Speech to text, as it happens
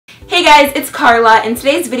guys, it's Carla, and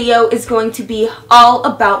today's video is going to be all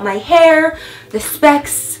about my hair, the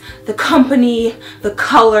specs, the company, the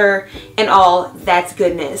color, and all that's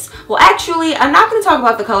goodness. Well, actually, I'm not going to talk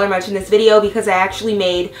about the color much in this video because I actually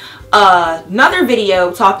made another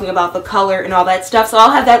video talking about the color and all that stuff, so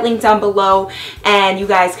I'll have that link down below and you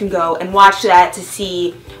guys can go and watch that to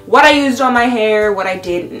see what I used on my hair, what I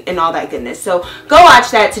did, and all that goodness. So go watch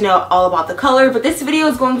that to know all about the color, but this video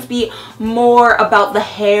is going to be more about the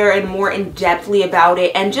hair and more in-depthly about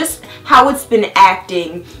it and just how it's been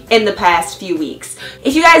acting in the past few weeks.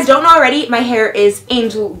 If you guys don't know already, my hair is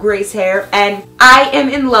Angel Grace hair and I am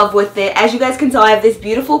in love with it. As you guys can tell, I have this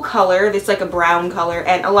beautiful color, this like a brown color,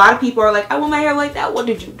 and a lot of people are like, I want my hair like that. What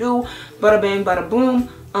did you do? Bada bing, bada boom.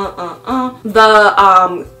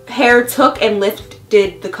 The hair took and lifted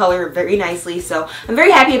the color very nicely, so I'm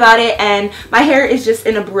very happy about it. And my hair is just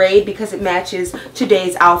in a braid because it matches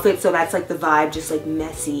today's outfit, so that's like the vibe, just like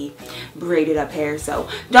messy braided up hair, so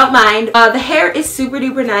don't mind. The hair is super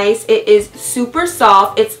duper nice. It is super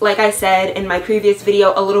soft. It's, like I said in my previous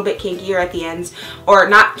video, a little bit kinkier at the ends, or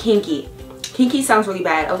not kinky. Kinky sounds really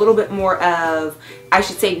bad. A little bit more of, I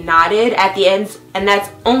should say, knotted at the ends, and that's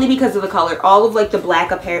only because of the color. All of like the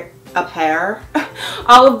black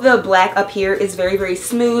all of the black up here is very, very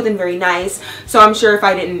smooth and very nice, so I'm sure if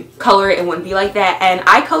I didn't color it, it wouldn't be like that. And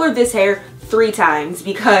I colored this hair 3 times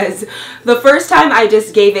because the first time I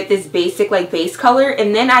just gave it this basic like base color,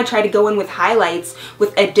 and then I tried to go in with highlights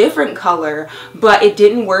with a different color, but it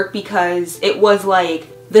didn't work because it was like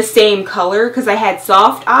the same color, because I had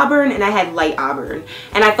soft auburn and I had light auburn,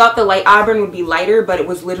 and I thought the light auburn would be lighter, but it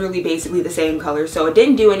was literally basically the same color, so it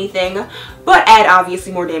didn't do anything but add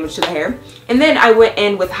obviously more damage to the hair. And then I went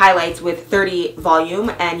in with highlights with 30 volume,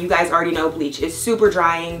 and you guys already know bleach is super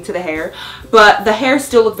drying to the hair, but the hair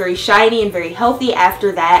still looked very shiny and very healthy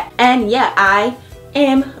after that. And yeah, I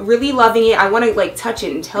am really loving it. I want to like touch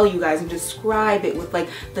it and tell you guys and describe it with like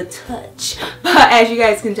the touch, but as you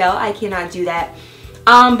guys can tell, I cannot do that.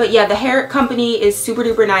 But yeah, the hair company is super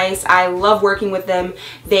duper nice. I love working with them.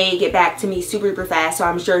 They get back to me super duper fast, so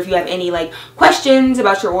I'm sure if you have any like questions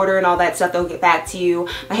about your order and all that stuff, they'll get back to you.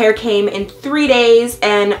 My hair came in 3 days,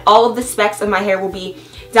 and all of the specs of my hair will be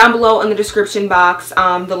down below in the description box.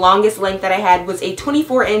 The longest length that I had was a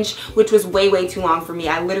 24-inch, which was way too long for me.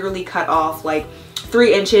 I literally cut off like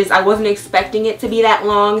 3 inches. I wasn't expecting it to be that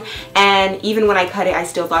long, and even when I cut it, I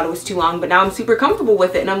still thought it was too long, but now I'm super comfortable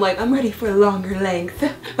with it and I'm like, I'm ready for a longer length.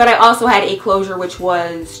 But I also had a closure which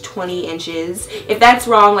was 20 inches. If that's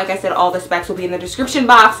wrong, like I said, all the specs will be in the description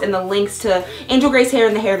box and the links to Angel Grace hair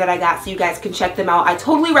and the hair that I got, so you guys can check them out. I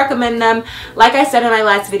totally recommend them. Like I said in my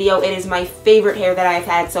last video, it is my favorite hair that I've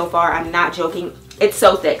had so far. I'm not joking. It's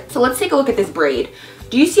so thick. So let's take a look at this braid.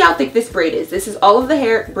 Do you see how thick this braid is? This is all of the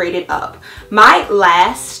hair braided up. My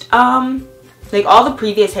last, like all the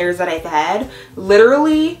previous hairs that I've had,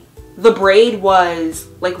 literally the braid was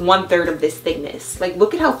like 1/3 of this thickness. Like,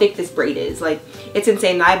 look at how thick this braid is. Like, it's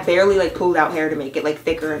insane. I barely like pulled out hair to make it like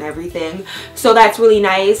thicker and everything. So that's really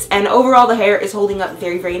nice. And overall, the hair is holding up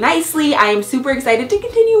very nicely. I am super excited to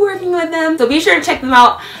continue working with them. So be sure to check them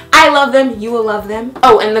out. I love them. You will love them.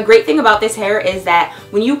 Oh, and the great thing about this hair is that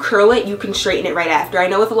when you curl it, you can straighten it right after. I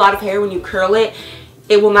know with a lot of hair, when you curl it,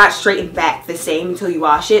 it will not straighten back the same until you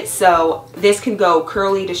wash it. So this can go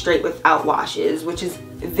curly to straight without washes, which is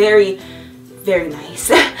very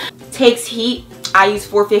nice. Takes heat. I use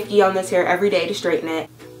 450 on this hair every day to straighten it.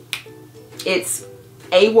 It's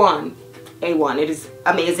A1. It is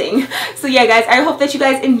amazing. So yeah guys, I hope that you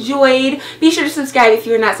guys enjoyed. Be sure to subscribe if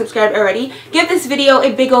you are not subscribed already. Give this video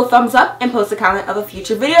a big old thumbs up and post a comment of a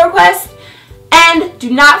future video request. And do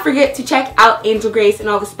not forget to check out Angel Grace and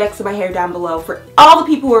all the specs of my hair down below for all the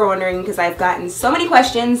people who are wondering, because I've gotten so many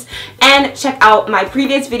questions. And check out my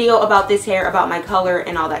previous video about this hair, about my color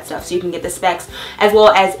and all that stuff, so you can get the specs as well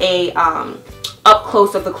as a up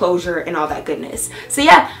close of the closure and all that goodness. So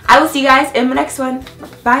yeah, I will see you guys in my next one.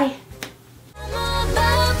 Bye.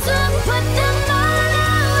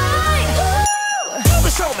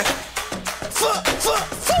 Focus on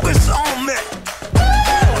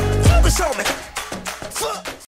me.